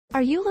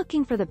Are you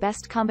looking for the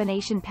best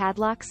combination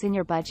padlocks in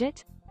your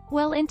budget?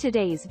 Well, in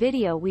today's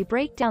video we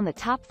break down the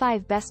top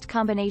 5 best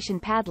combination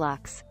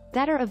padlocks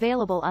that are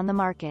available on the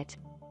market.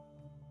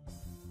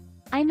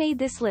 I made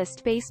this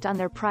list based on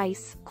their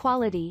price,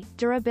 quality,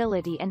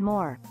 durability and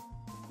more.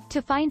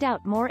 To find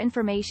out more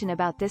information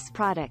about this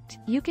product,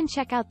 you can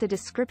check out the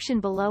description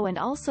below and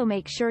also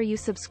make sure you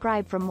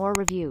subscribe for more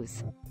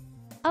reviews.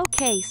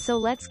 Okay, so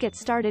let's get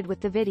started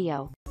with the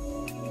video.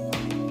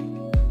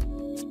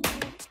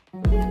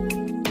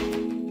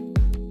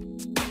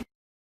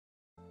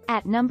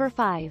 At number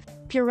 5,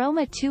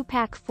 Puroma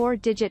 2-pack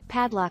 4-digit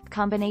padlock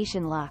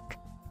combination lock.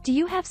 Do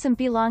you have some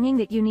belonging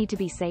that you need to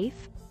be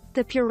safe?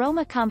 The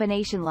Puroma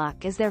combination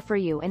lock is there for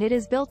you, and it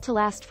is built to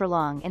last for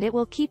long, and it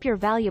will keep your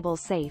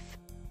valuables safe.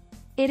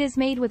 It is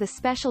made with a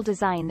special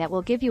design that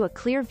will give you a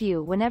clear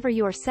view whenever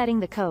you are setting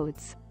the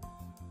codes.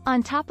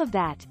 On top of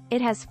that,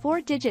 it has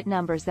 4-digit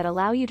numbers that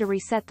allow you to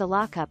reset the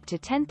lock up to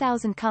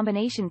 10,000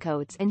 combination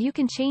codes, and you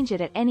can change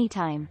it at any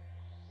time.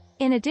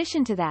 In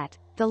addition to that,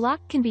 the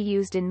lock can be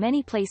used in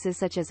many places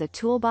such as a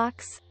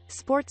toolbox,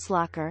 sports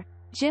locker,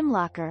 gym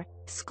locker,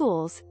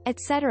 schools,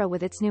 etc.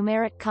 With its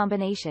numeric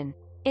combination,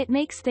 it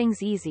makes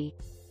things easy.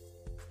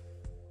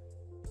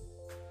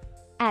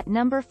 At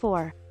number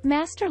 4,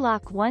 Master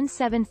Lock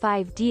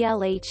 175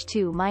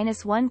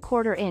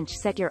 DLH2-1/4 inch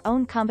set your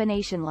own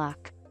combination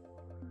lock.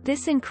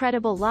 This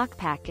incredible lock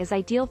pack is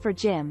ideal for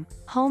gym,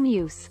 home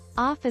use,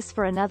 office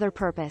for another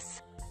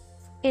purpose.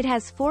 It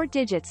has 4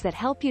 digits that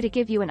help you to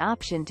give you an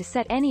option to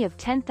set any of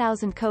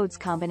 10,000 codes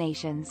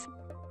combinations.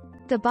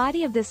 The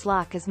body of this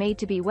lock is made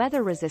to be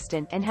weather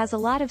resistant and has a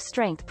lot of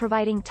strength,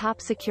 providing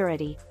top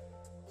security.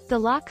 The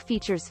lock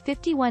features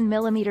 51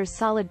 mm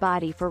solid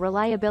body for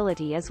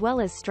reliability as well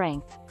as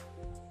strength.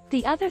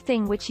 The other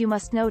thing which you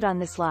must note on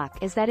this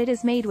lock is that it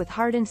is made with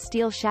hardened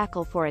steel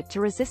shackle for it to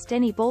resist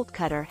any bolt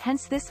cutter,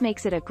 hence this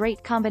makes it a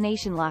great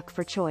combination lock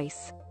for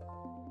choice.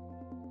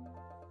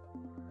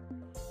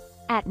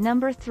 At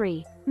number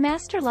 3,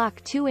 Master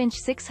Lock 2-inch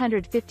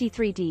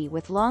 653D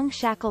with Long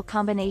Shackle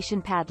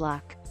Combination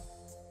Padlock.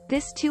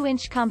 This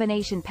 2-inch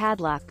combination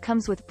padlock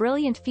comes with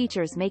brilliant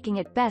features, making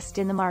it best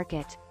in the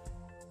market.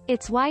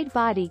 Its wide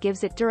body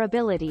gives it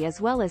durability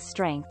as well as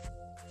strength.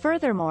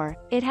 Furthermore,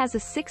 it has a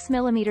 6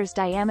 mm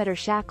diameter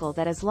shackle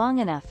that is long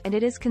enough, and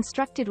it is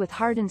constructed with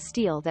hardened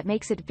steel that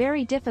makes it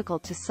very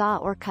difficult to saw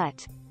or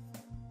cut.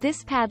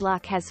 This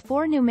padlock has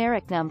 4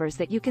 numeric numbers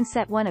that you can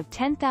set one of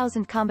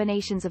 10,000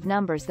 combinations of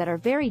numbers that are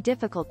very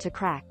difficult to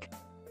crack.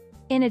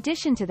 In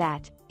addition to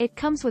that, it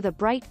comes with a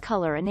bright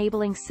color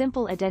enabling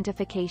simple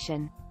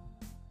identification.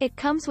 It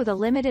comes with a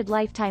limited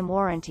lifetime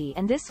warranty,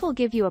 and this will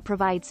give you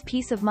provides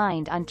peace of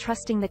mind on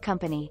trusting the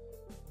company.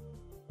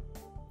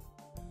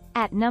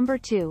 At number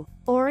 2,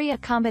 ORIA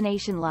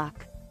Combination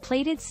Lock,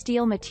 Plated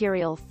Steel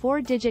Material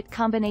 4-digit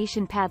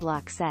Combination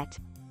Padlock Set.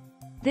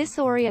 This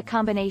ORIA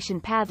combination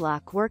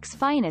padlock works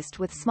finest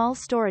with small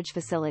storage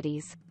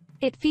facilities.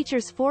 It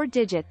features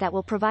 4-digit that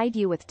will provide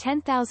you with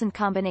 10,000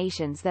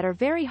 combinations that are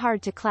very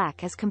hard to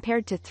crack as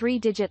compared to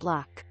 3-digit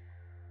lock.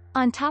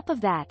 On top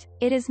of that,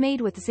 it is made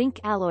with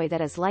zinc alloy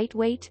that is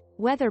lightweight,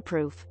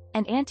 weatherproof,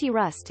 and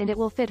anti-rust, and it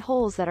will fit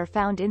holes that are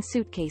found in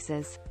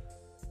suitcases.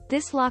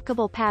 This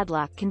lockable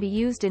padlock can be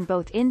used in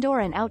both indoor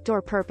and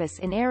outdoor purpose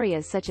in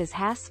areas such as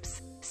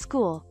hasps,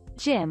 school,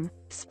 gym,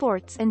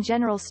 sports and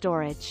general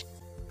storage.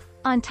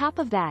 On top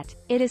of that,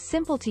 it is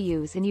simple to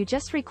use, and you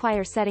just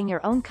require setting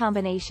your own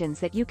combinations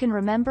that you can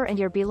remember, and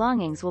your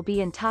belongings will be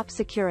in top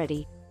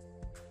security.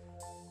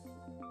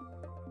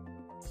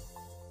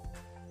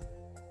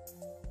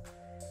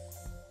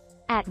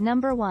 At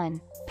number 1,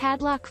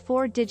 Padlock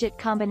 4-digit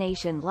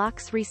Combination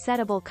Locks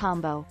Resettable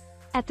Combo.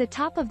 At the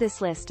top of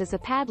this list is a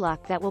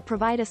padlock that will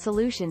provide a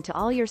solution to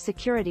all your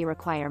security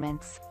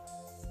requirements.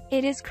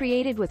 It is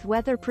created with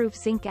weatherproof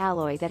zinc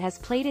alloy that has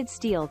plated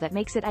steel that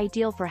makes it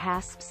ideal for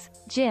hasps,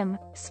 gym,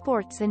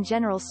 sports and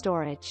general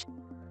storage.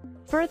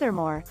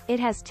 Furthermore,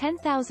 it has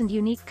 10,000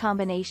 unique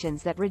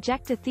combinations that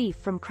reject a thief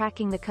from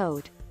cracking the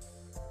code.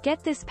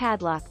 Get this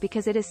padlock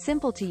because it is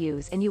simple to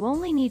use, and you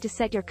only need to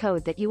set your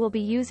code that you will be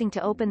using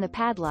to open the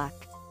padlock.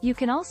 You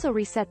can also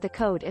reset the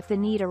code if the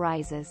need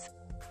arises.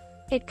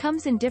 It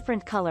comes in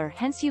different color,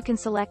 hence you can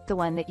select the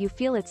one that you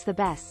feel it's the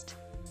best.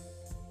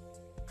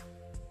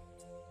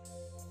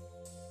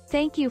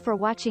 Thank you for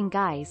watching,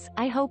 guys.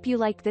 I hope you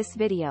liked this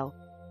video.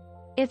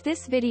 If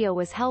this video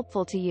was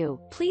helpful to you,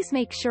 please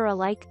make sure a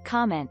like,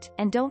 comment,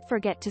 and don't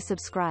forget to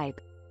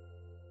subscribe.